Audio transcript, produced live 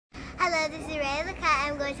Hello, this is Ray Kai.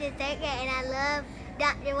 I'm going to the third grade, and I love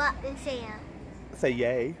Dr. Walton Sam. Say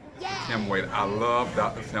yay. Yay! Tim Wade, I love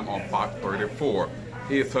Dr. Sam on Fox 34.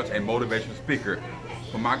 He is such a motivational speaker.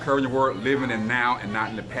 For my current word, living in now and not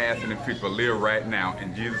in the past and the future, but live right now.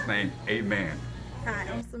 In Jesus' name, amen. Hi,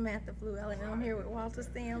 I'm Samantha Fluell, and I'm here with Walter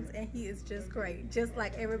Sims, and he is just great. Just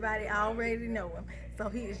like everybody, I already know him. So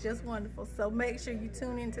he is just wonderful. So make sure you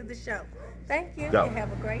tune into the show. Thank you, and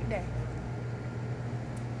have a great day.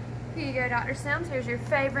 Here you go, Dr. Sims. Here's your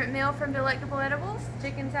favorite meal from Delectable Edibles,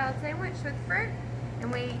 chicken salad sandwich with fruit.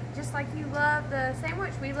 And we, just like you love the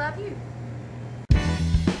sandwich, we love you.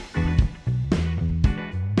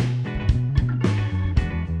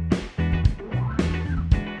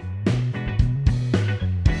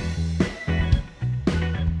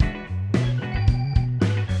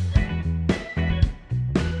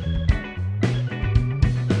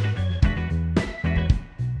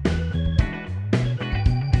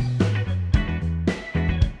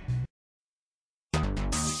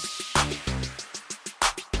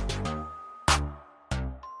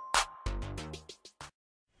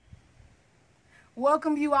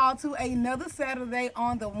 Welcome you all to another Saturday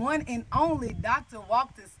on the one and only Dr.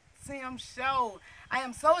 Walter Sims Show. I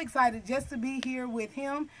am so excited just to be here with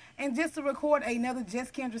him and just to record another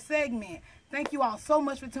Just Kindra segment. Thank you all so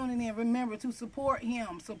much for tuning in. Remember to support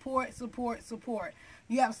him. Support, support, support.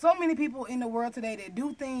 You have so many people in the world today that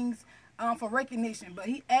do things for recognition, but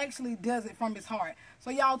he actually does it from his heart.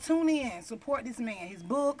 So y'all tune in, support this man, his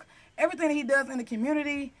book, everything that he does in the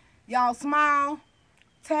community. Y'all smile.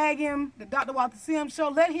 Tag him, the Dr. Walter Sims Show.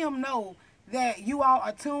 Let him know that you all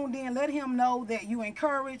are tuned in. Let him know that you're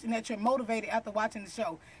encouraged and that you're motivated after watching the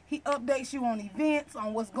show. He updates you on events,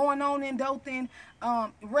 on what's going on in Dothan,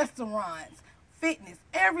 restaurants, fitness,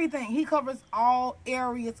 everything. He covers all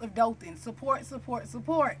areas of Dothan. Support, support,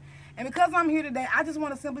 support. And because I'm here today, I just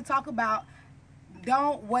want to simply talk about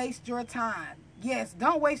don't waste your time. Yes,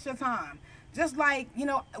 don't waste your time. Just like,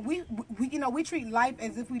 we treat life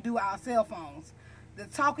as if we do our cell phones. The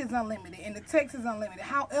talk is unlimited and the text is unlimited.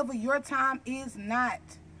 However, your time is not.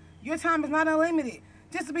 Your time is not unlimited.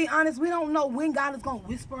 Just to be honest, we don't know when God is going to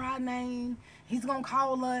whisper our name. He's going to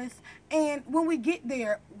call us. And when we get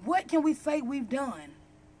there, what can we say we've done?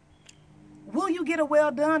 Will you get a well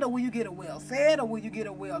done, or will you get a well said, or will you get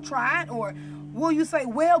a well tried? Or will you say,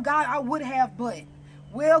 well, God, I would have, but.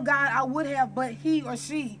 Well, God, I would have, but he or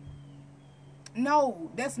she. No,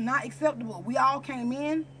 that's not acceptable. We all came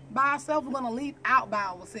in by ourselves. We're going to leave out by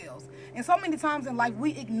ourselves. And so many times in life,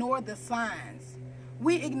 we ignore the signs.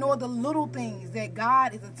 We ignore the little things that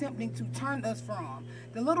God is attempting to turn us from.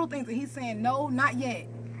 The little things that he's saying, no, not yet.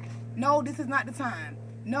 No, this is not the time.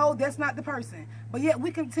 No, that's not the person. But yet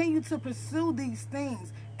we continue to pursue these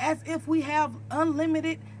things as if we have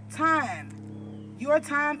unlimited time. Your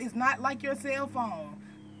time is not like your cell phone.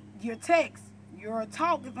 Your text, your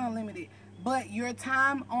talk is unlimited. But your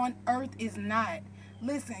time on earth is not.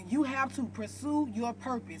 Listen, you have to pursue your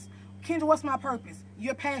purpose. Kindra, what's my purpose?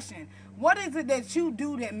 Your passion. What is it that you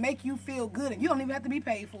do that make you feel good? And you don't even have to be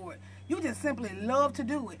paid for it. You just simply love to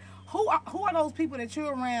do it. Who are those people that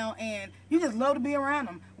you're around and you just love to be around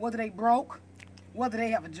them? Whether they broke, whether they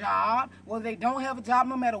have a job, whether they don't have a job,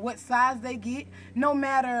 no matter what size they get, no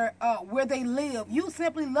matter where they live. You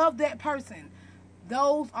simply love that person.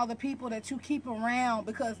 Those are the people that you keep around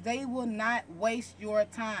because they will not waste your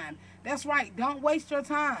time. That's right. Don't waste your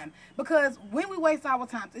time. Because when we waste our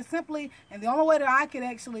time, it's simply, and the only way that I could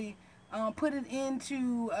actually put it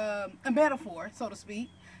into a metaphor, so to speak,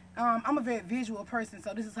 I'm a very visual person,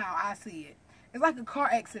 so this is how I see it. It's like a car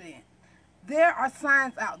accident. There are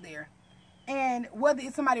signs out there. And whether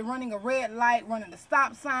it's somebody running a red light, running a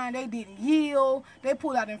stop sign, they didn't yield, they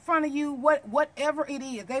pulled out in front of you, whatever it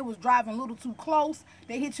is, they was driving a little too close,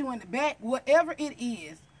 they hit you in the back, whatever it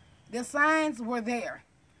is, the signs were there.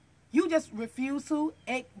 You just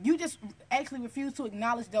actually refuse to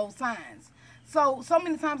acknowledge those signs. So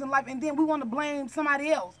many times in life, and then we want to blame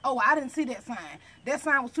somebody else. Oh, I didn't see that sign. That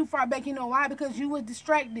sign was too far back. You know why? Because you were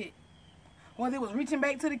distracted. Whether it was reaching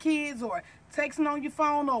back to the kids or texting on your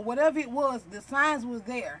phone or whatever it was, the signs was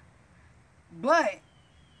there. But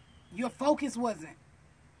your focus wasn't.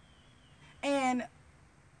 And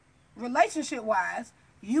relationship-wise,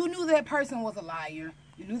 you knew that person was a liar.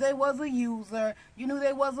 You knew they was a user. You knew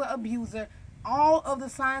they was an abuser. All of the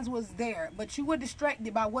signs was there. But you were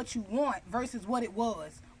distracted by what you want versus what it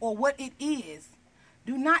was or what it is.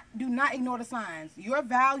 Do not ignore the signs. Your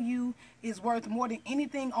value is worth more than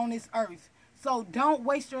anything on this earth. So don't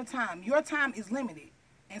waste your time. Your time is limited.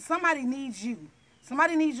 And somebody needs you.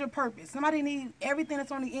 Somebody needs your purpose. Somebody needs everything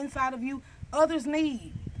that's on the inside of you. Others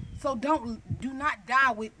need. So do not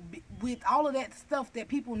die with all of that stuff that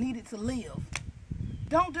people needed to live.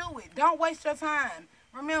 Don't do it. Don't waste your time.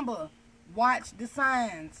 Remember, watch the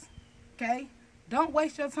signs, okay? Don't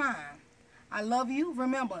waste your time. I love you.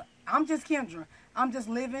 Remember, I'm just Kindra. I'm just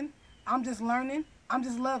living. I'm just learning. I'm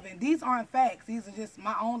just loving. These aren't facts. These are just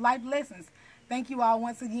my own life lessons. Thank you all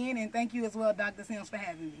once again, and thank you as well, Dr. Sims, for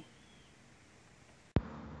having me.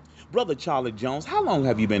 Brother Charlie Jones, how long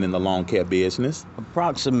have you been in the lawn care business?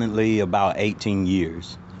 Approximately about 18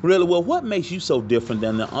 years. Really? Well, what makes you so different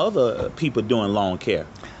than the other people doing lawn care?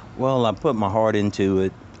 Well, I put my heart into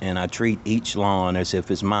it, and I treat each lawn as if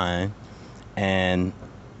it's mine. And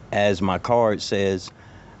as my card says,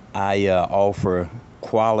 I offer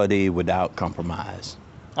quality without compromise.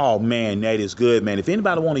 Oh, man, that is good, man. If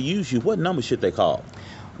anybody want to use you, what number should they call?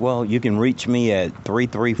 Well, you can reach me at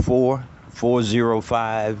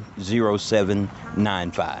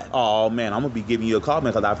 334-405-0795. Oh, man, I'm going to be giving you a call,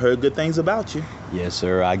 man, because I've heard good things about you. Yes,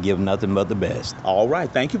 sir. I give nothing but the best. All right.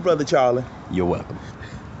 Thank you, Brother Charlie. You're welcome.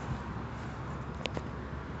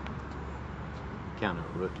 Kind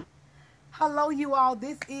of rookie. Hello, you all.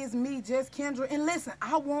 This is me, just Kindra. And listen,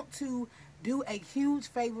 I want to do a huge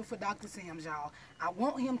favor for Dr. Sims, y'all. I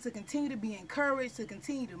want him to continue to be encouraged, to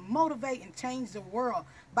continue to motivate and change the world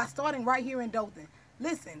by starting right here in Dothan.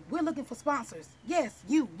 Listen, we're looking for sponsors. Yes,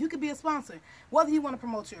 you could be a sponsor. Whether you want to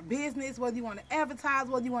promote your business, whether you want to advertise,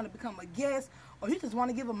 whether you want to become a guest, or you just want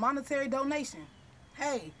to give a monetary donation.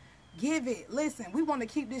 Hey, give it. Listen, we want to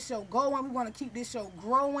keep this show going. We want to keep this show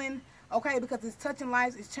growing, okay, because it's touching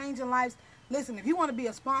lives, it's changing lives. Listen, if you want to be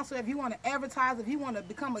a sponsor, if you want to advertise, if you want to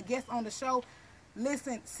become a guest on the show,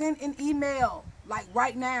 listen, send an email, like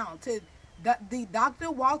right now, to the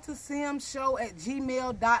Dr. Walter Sims Show at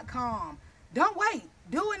gmail.com. Don't wait.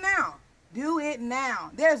 Do it now. Do it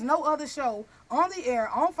now. There's no other show on the air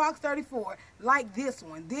on Fox 34 like this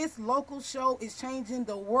one. This local show is changing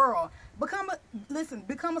the world. Become a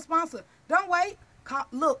sponsor. Don't wait.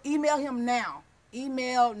 Look, email him now.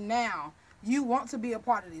 Email now. You want to be a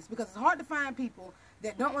part of this, because it's hard to find people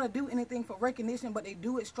that don't want to do anything for recognition, but they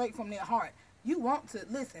do it straight from their heart. You want to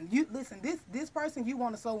listen. This person you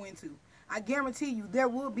want to sow into. I guarantee you there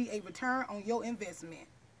will be a return on your investment.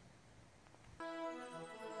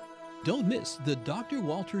 Don't miss the Dr.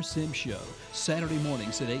 Walter Sims Show, Saturday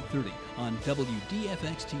mornings at 8:30 on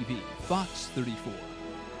WDFX TV, Fox 34.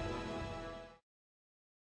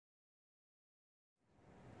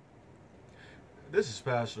 This is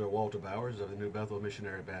Pastor Walter Bowers of the New Bethel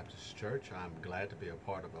Missionary Baptist Church. I'm glad to be a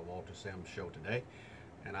part of the Walter Sims Show today.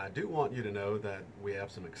 And I do want you to know that we have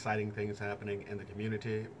some exciting things happening in the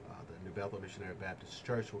community. The New Bethel Missionary Baptist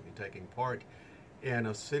Church will be taking part in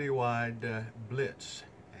a citywide blitz.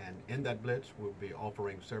 And in that blitz, we'll be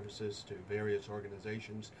offering services to various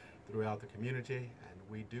organizations throughout the community. And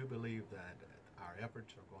we do believe that our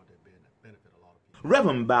efforts are going to benefit a lot of people.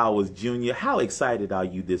 Reverend Bowers Jr., how excited are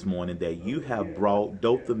you this morning that you have brought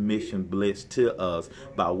Dothan Mission Blitz to us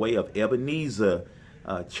by way of Ebenezer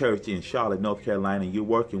Church in Charlotte, North Carolina, and you're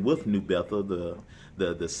working with New Bethel,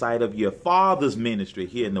 the site of your father's ministry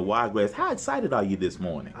here in the Wiregrass. How excited are you this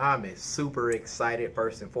morning? I'm super excited,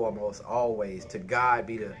 first and foremost, always. To God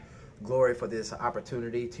be the glory for this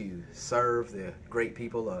opportunity to serve the great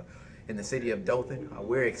people in the city of Dothan.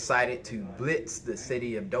 We're excited to blitz the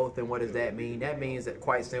city of Dothan. What does that mean? That means that,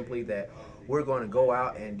 quite simply, that we're going to go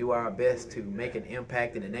out and do our best to make an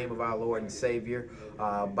impact in the name of our Lord and Savior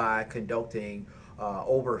by conducting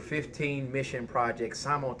over 15 mission projects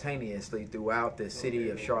simultaneously throughout the city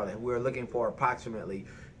of Charlotte. We're looking for approximately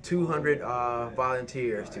 200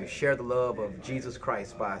 volunteers to share the love of Jesus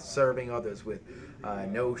Christ by serving others with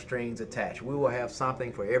no strings attached. We will have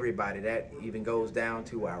something for everybody. That even goes down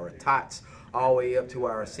to our tots, all the way up to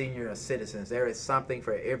our senior citizens. There is something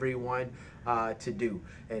for everyone to do.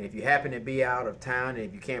 And if you happen to be out of town and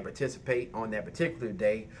if you can't participate on that particular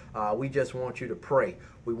day, we just want you to pray.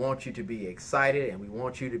 We want you to be excited, and we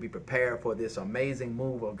want you to be prepared for this amazing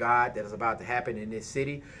move of God that is about to happen in this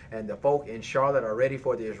city. And the folk in Charlotte are ready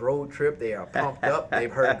for this road trip. They are pumped up.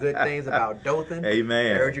 They've heard good things about Dothan.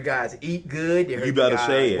 Amen. They heard you guys eat good. They heard you better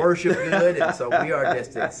say it. Worship good. And so we are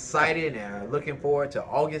just excited and are looking forward to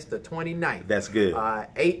August the 29th. That's good.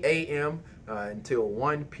 8 a.m. Until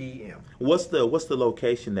 1 p.m. What's the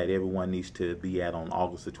location that everyone needs to be at on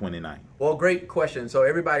August the 29th? Well, great question. So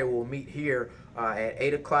everybody will meet here at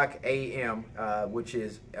 8 o'clock a.m., which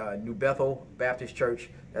is New Bethel Baptist Church,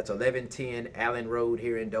 That's 1110 Allen Road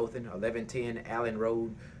here in Dothan, 1110 Allen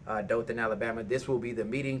Road, Dothan, Alabama. This will be the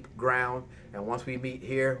meeting ground, and once we meet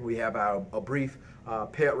here, we have a brief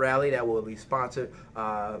pet rally that will be sponsored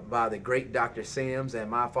by the great Dr. Sims and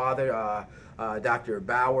my father, Dr.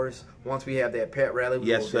 Bowers. Once we have that pet rally,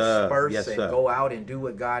 we will disperse and go out and do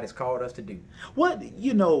what God has called us to do. What,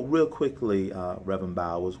 you know, real quickly, Reverend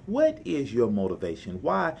Bowers, what is your motivation?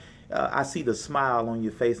 Why? I see the smile on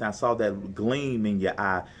your face, and I saw that gleam in your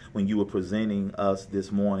eye when you were presenting us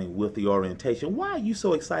this morning with the orientation. Why are you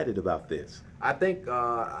so excited about this? I think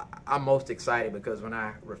I'm most excited because when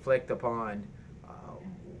I reflect upon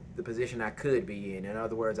the position I could be in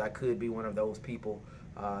other words, I could be one of those people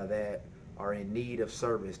that are in need of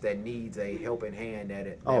service, that needs a helping hand at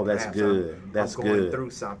it. Oh, that's good. That's I'm going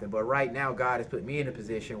through something. But right now, God has put me in a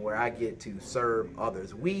position where I get to serve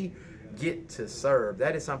others. We get to serve.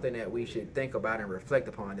 That is something that we should think about and reflect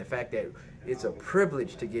upon. The fact that it's a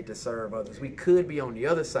privilege to get to serve others. We could be on the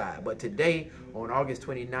other side, but today, on August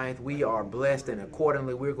 29th, we are blessed, and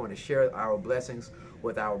accordingly, we're going to share our blessings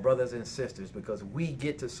with our brothers and sisters because we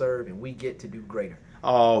get to serve and we get to do greater.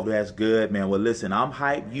 Oh, that's good, man. Well, listen, I'm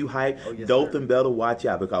hyped. You hyped. Oh, yes, Dothan better watch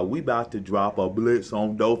out because we about to drop a blitz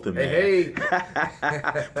on Dothan, man. Hey.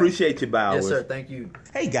 Appreciate you, Bowers. Yes, sir. Thank you.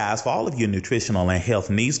 Hey, guys, for all of your nutritional and health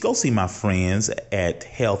needs, go see my friends at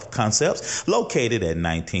Health Concepts, located at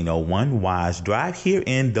 1901 Wise Drive here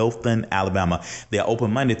in Dothan, Alabama. They're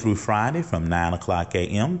open Monday through Friday from 9 o'clock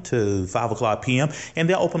a.m. to 5 o'clock p.m., and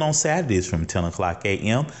they're open on Saturdays from 10 o'clock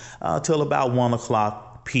a.m. Till about 1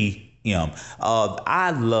 o'clock p.m.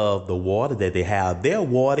 I love the water that they have. Their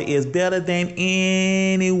water is better than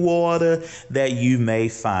any water that you may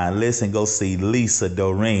find. Listen, go see Lisa,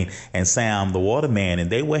 Doreen, and Sam, the Waterman, and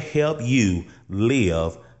they will help you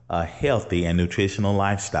live a healthy and nutritional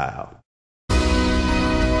lifestyle.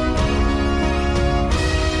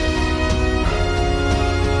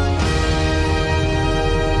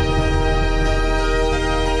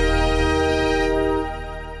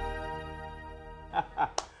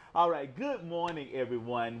 All right, good morning,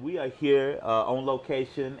 everyone. We are here on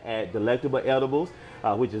location at Delectable Edibles,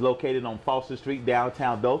 which is located on Foster Street,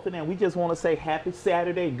 downtown Dothan. And we just want to say happy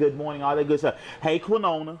Saturday, good morning, all that good stuff. Hey,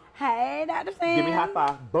 Quenona. Hey, Dr. Sam. Give me a high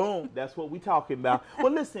five. Boom. That's what we're talking about.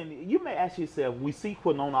 Well, listen, you may ask yourself, we see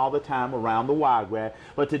Quenona all the time around the Wiregrass,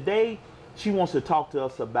 but today she wants to talk to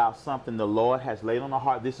us about something the Lord has laid on her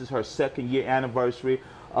heart. This is her 2nd year anniversary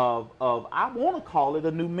of I want to call it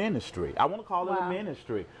a new ministry. I want to call it a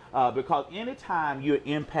ministry because anytime you're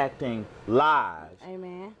impacting lives,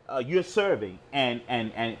 amen, you're serving,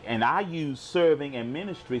 and I use serving and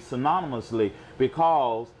ministry synonymously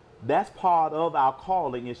because that's part of our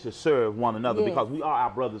calling is to serve one another because we are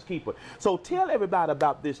our brother's keeper. So tell everybody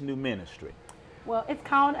about this new ministry. Well, it's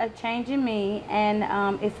called A Change in Me, and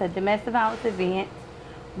it's a domestic violence event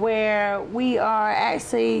where we are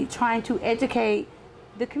actually trying to educate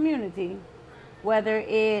the community, whether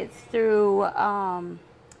it's through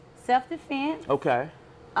self-defense. Okay.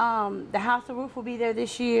 The House of Roof will be there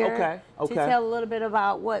this year to tell a little bit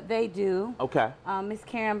about what they do. Okay. Miss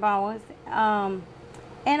Karen Bowers. And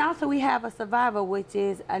also we have a survivor, which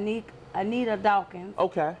is Anita Dawkins.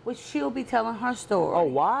 Okay. Which she'll be telling her story. Oh,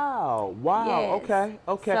 wow. Wow. Yes. Okay.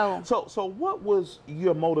 Okay. So what was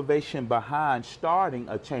your motivation behind starting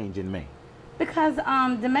A Change in Me? Because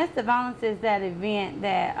domestic violence is that event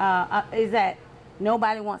that is that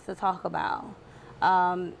nobody wants to talk about.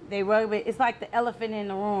 It's like the elephant in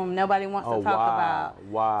the room. Nobody wants to talk about.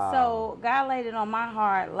 Wow. So God laid it on my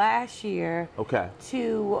heart last year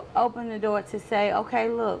to open the door to say, okay,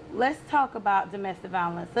 look, let's talk about domestic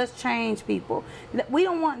violence. Let's change people. We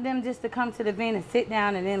don't want them just to come to the event and sit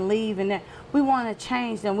down and then leave. And then we want to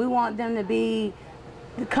change them. We want them to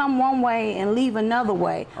come one way and leave another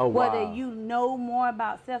way. Oh, wow. Whether you know more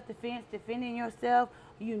about self-defense, defending yourself,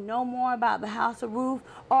 you know more about the House of Roof,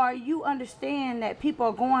 or you understand that people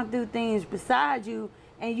are going through things beside you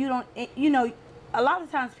and you don't, you know, a lot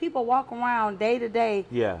of times people walk around day to day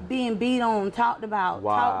being beat on, talked about,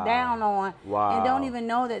 talked down on, and don't even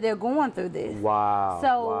know that they're going through this. Wow.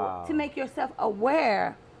 So to make yourself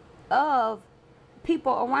aware of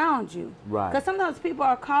people around you. Right. Because sometimes people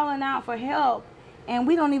are calling out for help and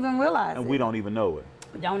we don't even realize it. And we don't even know it.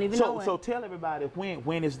 We don't even know it. So tell everybody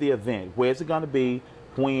when is the event? Where's it going to be?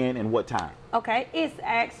 When and what time? Okay, it's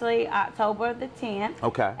actually October the 10th.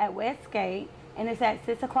 Okay. At Westgate, and it's at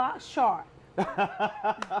 6 o'clock sharp.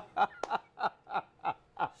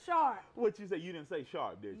 Sharp. What you say? You didn't say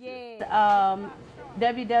sharp, did you? Yeah.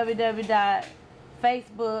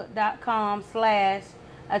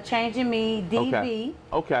 www.facebook.com/achangingmedb.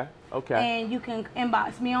 Okay. Okay. And you can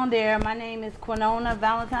inbox me on there. My name is Quenona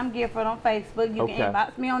Valentine Guilford on Facebook. You can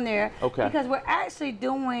inbox me on there. Okay. Because we're actually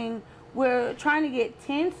we're trying to get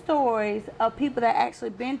 10 stories of people that actually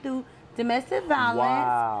been through domestic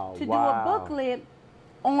violence to do a booklet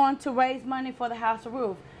on to raise money for the House of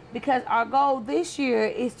Roof. Because our goal this year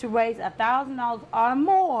is to raise $1,000 or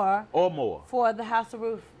more for the House of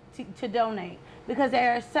Roof to donate. Because they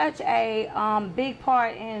are such a big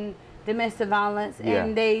part in domestic violence,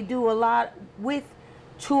 and they do a lot with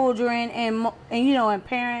children and you know, and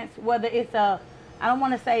parents, whether it's I don't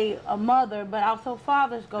want to say a mother, but also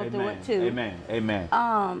fathers go through it too. Amen. Amen.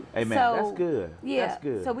 Amen. So, that's good. Yeah. That's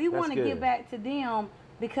good. So we want to give back to them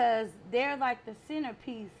because they're like the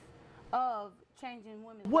centerpiece of changing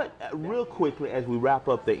women's lives. Real quickly, as we wrap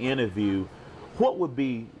up the interview, what would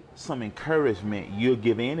be some encouragement you'll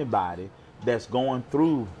give anybody that's going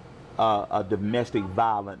through a domestic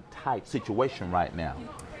violent type situation right now?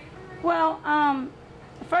 Well,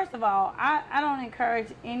 first of all, I don't encourage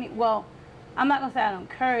well, I'm not going to say I don't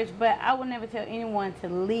encourage, but I would never tell anyone to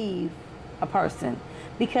leave a person.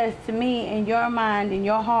 Because to me, in your mind, in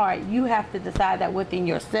your heart, you have to decide that within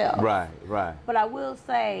yourself. Right, right. But I will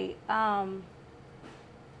say that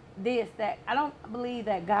I don't believe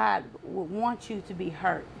that God would want you to be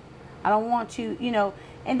hurt. I don't want you, you know.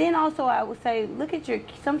 And then also I would say,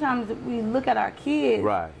 sometimes we look at our kids.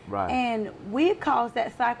 Right, right. And we cause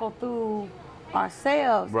that cycle through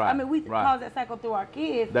ourselves. Right. I mean, we cause that cycle through our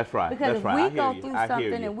kids. That's right. Because if we go through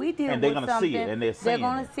something and we deal with something, they're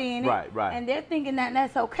going to see it. Right, right. And they're thinking that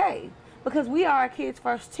that's okay. Because we are our kids'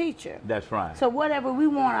 first teacher. That's right. So whatever we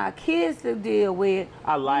want our kids to deal with,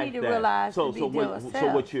 we need to realize to deal ourselves.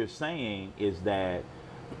 So what you're saying is that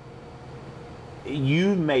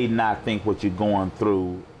you may not think what you're going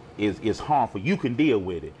through is harmful. You can deal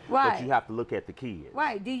with it, but you have to look at the kids.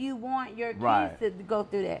 Right. Do you want your kids to go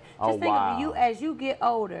through that? Just think of you as you get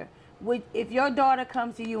older. If your daughter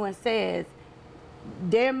comes to you and says,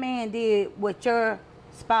 their man did what your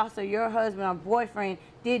spouse or your husband or boyfriend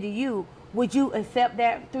did to you, would you accept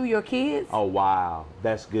that through your kids? Oh, wow.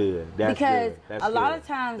 That's good. That's because good. That's a lot of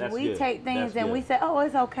times we take things and we say, oh,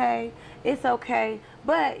 it's okay. It's okay.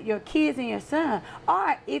 But your kids and your son,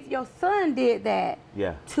 or if your son did that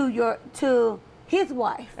to his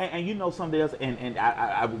wife. And you know something else,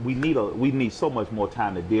 and we need so much more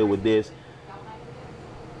time to deal with this.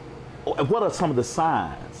 What are some of the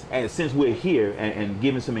signs? And since we're here and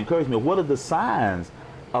giving some encouragement, what are the signs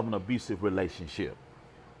of an abusive relationship?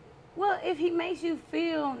 Well, if he makes you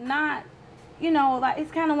feel not, you know, like it's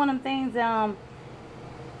kind of one of them things,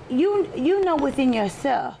 you know within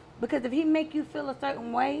yourself. Because if he make you feel a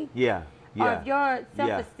certain way, or if your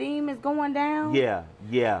self-esteem is going down,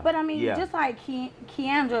 But I mean, just like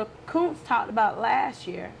Kindra Kuntz talked about last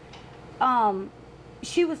year,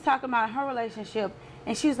 she was talking about her relationship,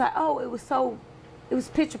 and she was like, oh, it was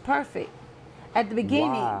picture perfect at the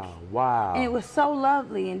beginning. Wow. And it was so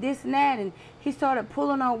lovely and this and that, and he started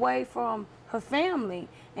pulling her away from her family,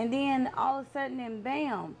 and then all of a sudden, and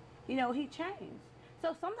bam, you know, he changed.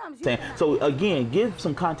 So sometimes So again, give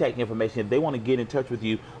some contact information if they want to get in touch with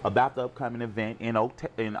you about the upcoming event in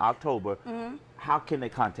October. How can they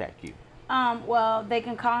contact you? Well, they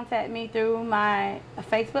can contact me through my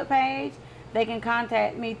Facebook page. They can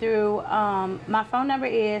contact me through, my phone number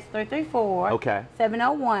is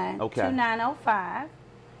 334-701-2905.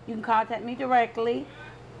 You can contact me directly.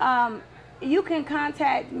 You can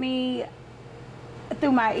contact me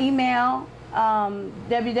through my email,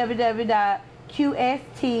 www.qstouch.com.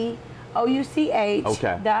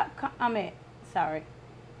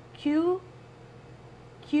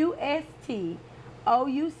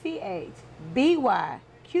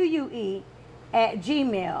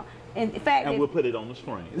 QSTOUCHBYQUE@gmail. In fact, we'll put it on the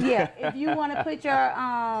screen. Yeah, if you want to put your,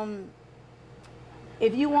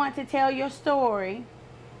 if you want to tell your story,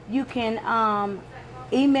 you can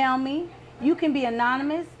email me. You can be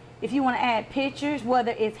anonymous if you want to add pictures,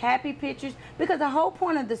 whether it's happy pictures, because the whole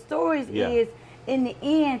point of the stories is, in the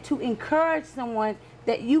end, to encourage someone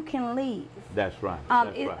that you can leave. That's right.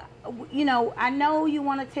 You know, I know you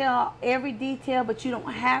want to tell every detail, but you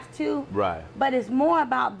don't have to. Right. But it's more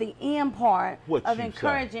about the end part of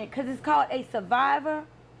encouraging, because it's called a survivor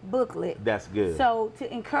booklet. That's good. So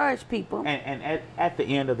to encourage people. And at the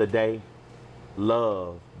end of the day,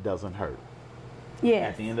 love doesn't hurt.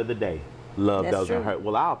 Yes. At the end of the day, love doesn't hurt.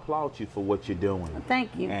 Well, I applaud you for what you're doing.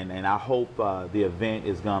 Thank you. And I hope the event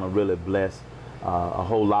is going to really bless a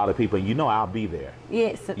whole lot of people. And you know I'll be there.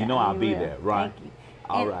 Yes. You know I'll be there, right? Thank you.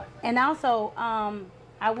 All right. And also,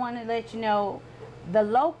 I want to let you know, the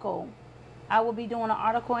local, I will be doing an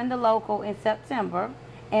article in the local in September,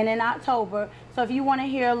 and in October. So if you want to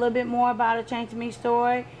hear a little bit more about a Change Me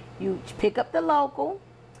story, you pick up the local.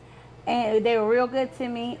 And they were real good to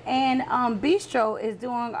me. And Bistro is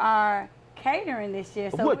doing our catering this year,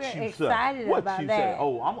 so we're excited about that.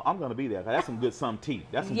 Oh, I'm going to be there. That's some good some tea.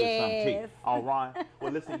 That's some good some tea. All right.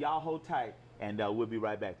 Well, listen, y'all hold tight, and we'll be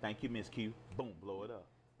right back. Thank you, Miss Q. Boom, blow it up.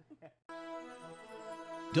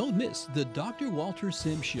 Don't miss the Dr. Walter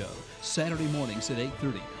Sims Show, Saturday mornings at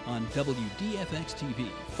 8:30 on WDFX TV,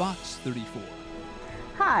 Fox 34.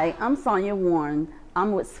 Hi, I'm Sonya Warren.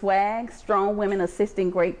 I'm with SWAG, Strong Women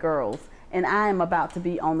Assisting Great Girls, and I am about to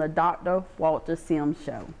be on the Dr. Walter Sims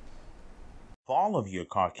Show. For all of your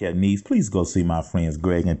car care needs, please go see my friends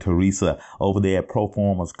Greg and Teresa over there at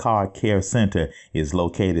Proforma's Car Care Center. It's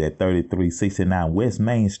located at 3369 West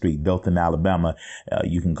Main Street, Dothan, Alabama.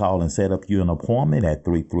 You can call and set up you an appointment at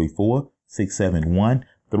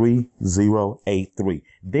 334-671-3083.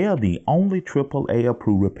 They're the only AAA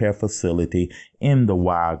approved repair facility in the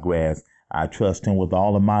Wiregrass. I trust him with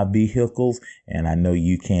all of my vehicles, and I know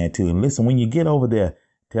you can too. And listen, when you get over there,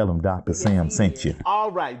 tell them Dr. Sims sent you. All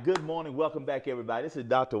right. Good morning. Welcome back, everybody. This is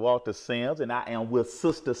Dr. Walter Sims, and I am with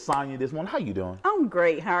Sister Sonya this morning. How you doing? I'm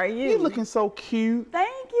great. How are you? You're looking so cute.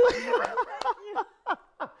 Thank you. Thank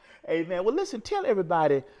you. Hey, man. Well, listen, tell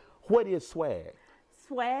everybody, what is SWAG?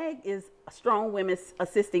 SWAG is Strong Women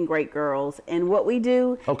Assisting Great Girls, and what we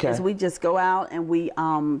do is we just go out and we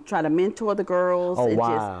try to mentor the girls and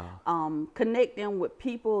just connect them with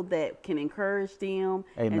people that can encourage them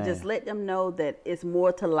and just let them know that it's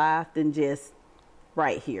more to life than just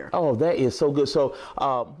right here. Oh, that is so good. So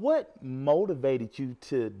what motivated you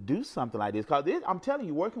to do something like this? Because I'm telling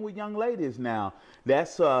you, working with young ladies now,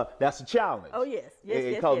 that's a challenge. Oh, yes.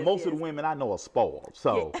 Because most of the women I know are spoiled.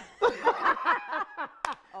 So.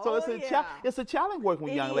 So it's a challenge working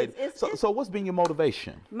with young ladies. So what's been your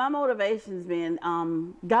motivation? My motivation's been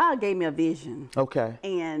God gave me a vision. Okay.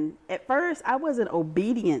 And at first I wasn't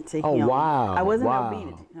obedient to him. Oh, wow. I wasn't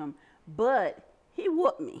obedient to him. But he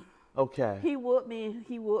whooped me. Okay. He whooped me,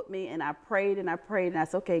 and I prayed and I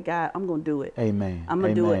said, okay, God, I'm gonna do it. Amen. I'm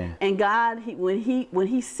gonna do it. And God, when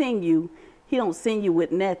he send you, he don't send you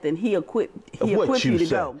with nothing. He equip you to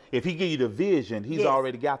go. If he give you the vision, he's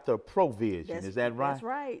already got the provision. Is that right? That's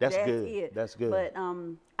right. That's good. It. That's good. But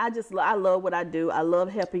I love what I do. I love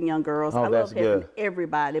helping young girls. I love helping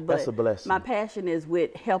everybody. But that's a blessing. My passion is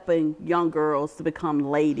with helping young girls to become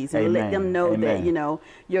ladies and let them know that, you know,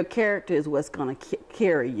 your character is what's going to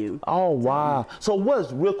carry you. Oh, wow. So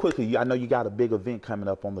real quickly, I know you got a big event coming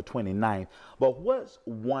up on the 29th, but what's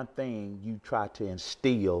one thing you try to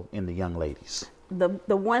instill in the young ladies?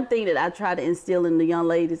 The one thing that I try to instill in the young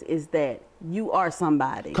ladies is that you are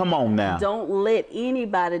somebody. Come on now. Don't let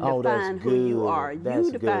anybody define who you are.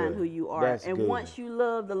 You define who you are. That's and good. Once you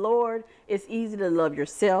love the Lord, it's easy to love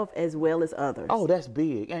yourself as well as others. Oh, that's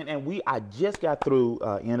big. And I just got through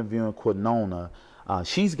interviewing Quenona.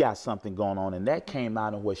 She's got something going on, and that came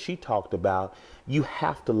out of what she talked about. You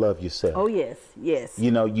have to love yourself. Oh, yes, yes. You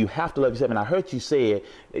know, you have to love yourself. And I heard you say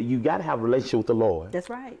you got to have a relationship with the Lord. That's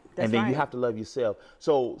right. And then you have to love yourself.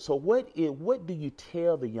 So what do you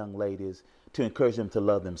tell the young ladies to encourage them to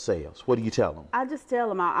love themselves? What do you tell them? I just tell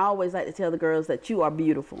them, I always like to tell the girls that you are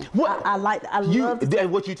beautiful. What? I love to tell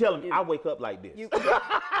what you tell them, I wake up like this. Yes.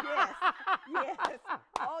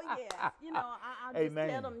 Oh, yes. You know, I just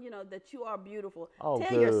tell them, you know, that you are beautiful. Oh, tell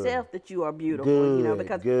good. yourself that you are beautiful, you know,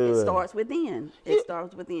 because it starts within. It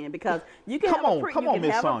starts within, because you can have a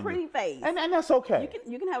pretty face. And that's okay.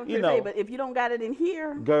 You can have a pretty face, but if you don't got it in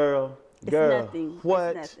here, girl, it's nothing.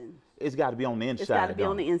 What? It's nothing. It's got to be on the inside. It's got to be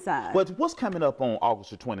on the inside. But what's coming up on August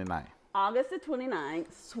the 29th? August the 29th,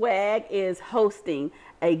 SWAG is hosting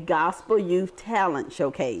a Gospel Youth Talent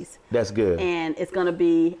Showcase. That's good. And it's going to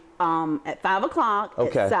be at 5 o'clock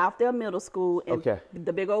at Southdale Middle School in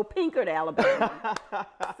the big old Pinkard, Alabama.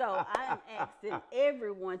 So I am asking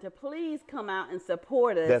everyone to please come out and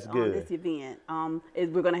support us on this event.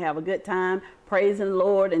 We're going to have a good time praising the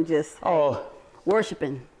Lord and just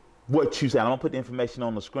worshiping. What you said, I'm going to put the information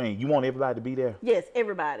on the screen. You want everybody to be there? Yes,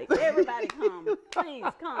 everybody. Everybody come. Please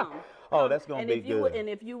come. Oh, that's going to be good. And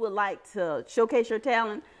if you would like to showcase your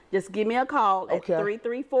talent, just give me a call at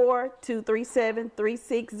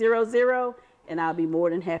 334-237-3600, and I'll be more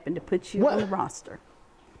than happy to put you on the roster.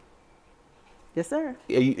 Yes, sir.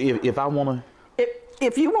 If I want to...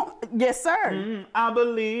 If you want... Yes, sir. I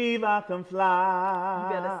believe I can fly.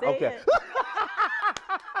 You better say it.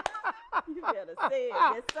 You better say it.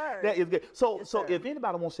 Yes, sir. That is good. So if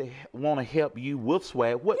anybody want to help you with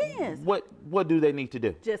SWAG, what do they need to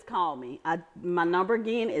do? Just call me. My number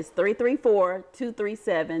again is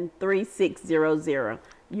 334-237-3600.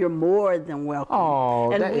 you're more than welcome.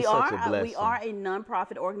 Oh, and that is such a blessing. We are a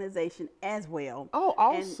nonprofit organization as well. Oh,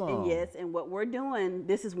 awesome. And yes, and what we're doing,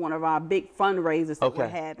 this is one of our big fundraisers that we're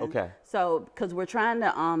having. Okay. So, because we're trying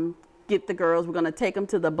to get the girls, we're going to take them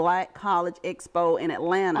to the Black College Expo in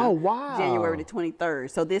Atlanta. Oh, wow. January the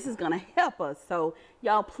 23rd. So this is going to help us. So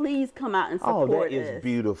y'all please come out and support us. Oh, that is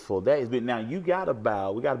beautiful. That is beautiful. Now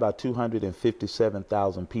we got about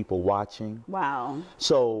 257,000 people watching. Wow.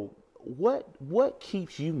 So what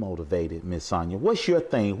keeps you motivated, Miss Sonya? What's your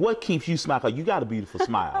thing? What keeps you smiling? You got a beautiful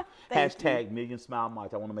smile. Hashtag Million Smile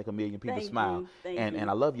March. I want to make 1 million people smile. And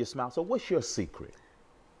I love your smile. So what's your secret?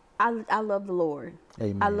 I love the Lord.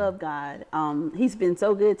 Amen. I love God. He's been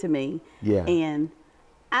so good to me. Yeah. And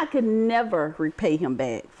I could never repay him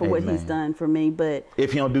back for what he's done for me. But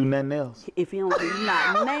if he don't do nothing else. If he don't do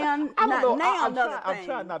not now, I'm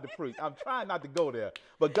trying not to preach. I'm trying not to go there.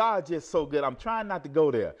 But God's just so good. I'm trying not to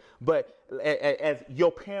go there. But as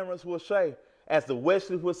your parents will say, as the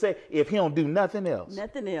Wesleys would say, if he don't do nothing else.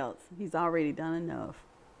 Nothing else. He's already done enough.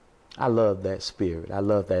 I love that spirit. I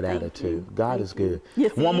love that attitude. God is good.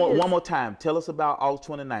 Yes, one more time. Tell us about August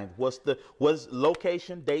 29th. What's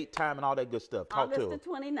location, date, time, and all that good stuff? Talk to us. August the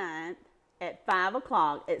 29th at 5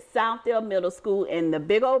 o'clock at Southdale Middle School in the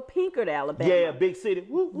big old Pinkard, Alabama. Yeah, big city.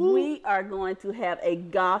 Woo, woo. We are going to have a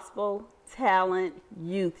gospel talent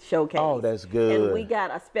youth showcase. Oh, that's good. And we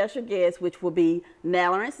got a special guest, which will be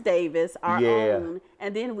Nalorence Davis, our own.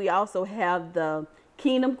 And then we also have the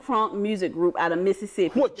Kingdom Crunk Music Group out of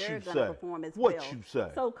Mississippi. They're going to perform as well. What you say?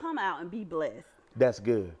 So come out and be blessed. That's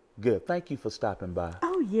good. Good. Thank you for stopping by.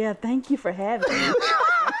 Oh, yeah. Thank you for having me.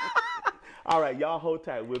 All right. Y'all hold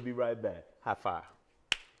tight. We'll be right back. High five.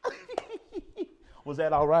 Was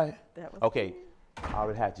that all right? That was okay. I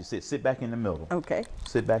already had you sit back in the middle. Okay.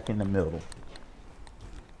 Sit back in the middle.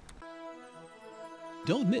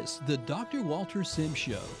 Don't miss the Dr. Walter Sims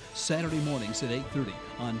Show, Saturday mornings at 8:30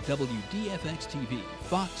 on WDFX TV,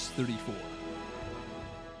 Fox 34.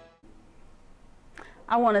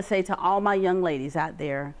 I want to say to all my young ladies out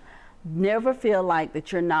there, never feel like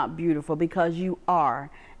that you're not beautiful, because you are.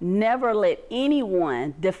 Never let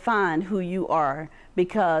anyone define who you are,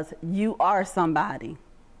 because you are somebody.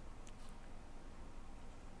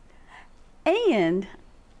 And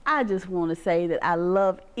I just want to say that I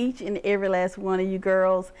love each and every last one of you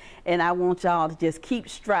girls, and I want y'all to just keep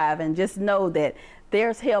striving. Just know that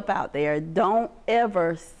there's help out there. Don't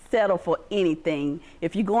ever settle for anything.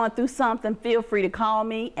 If you're going through something, feel free to call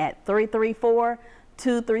me at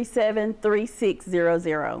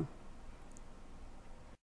 334-237-3600.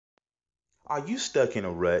 Are you stuck in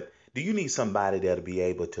a rut? Do you need somebody that'll be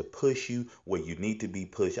able to push you where you need to be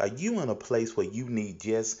pushed? Are you in a place where you need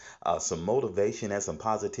just some motivation and some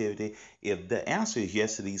positivity? If the answer is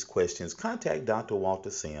yes to these questions, contact Dr. Walter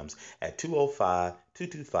Sims at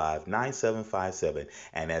 205-225-9757.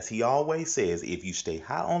 And as he always says, if you stay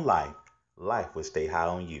high on life, life will stay high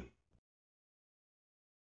on you.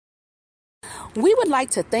 We would like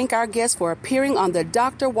to thank our guests for appearing on the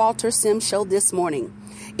Dr. Walter Sims Show this morning.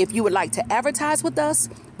 If you would like to advertise with us,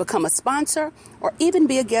 become a sponsor, or even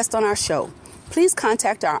be a guest on our show, please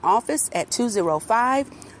contact our office at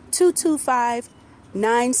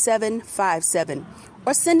 205-225-9757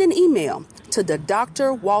 or send an email to the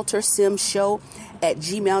Dr. Walter Sims Show at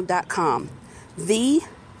gmail.com. The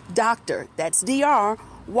Dr. That's Dr.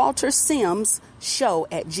 Walter Sims Show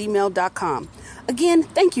at gmail.com. Again,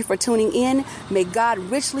 thank you for tuning in. May God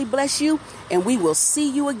richly bless you, and we will see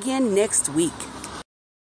you again next week.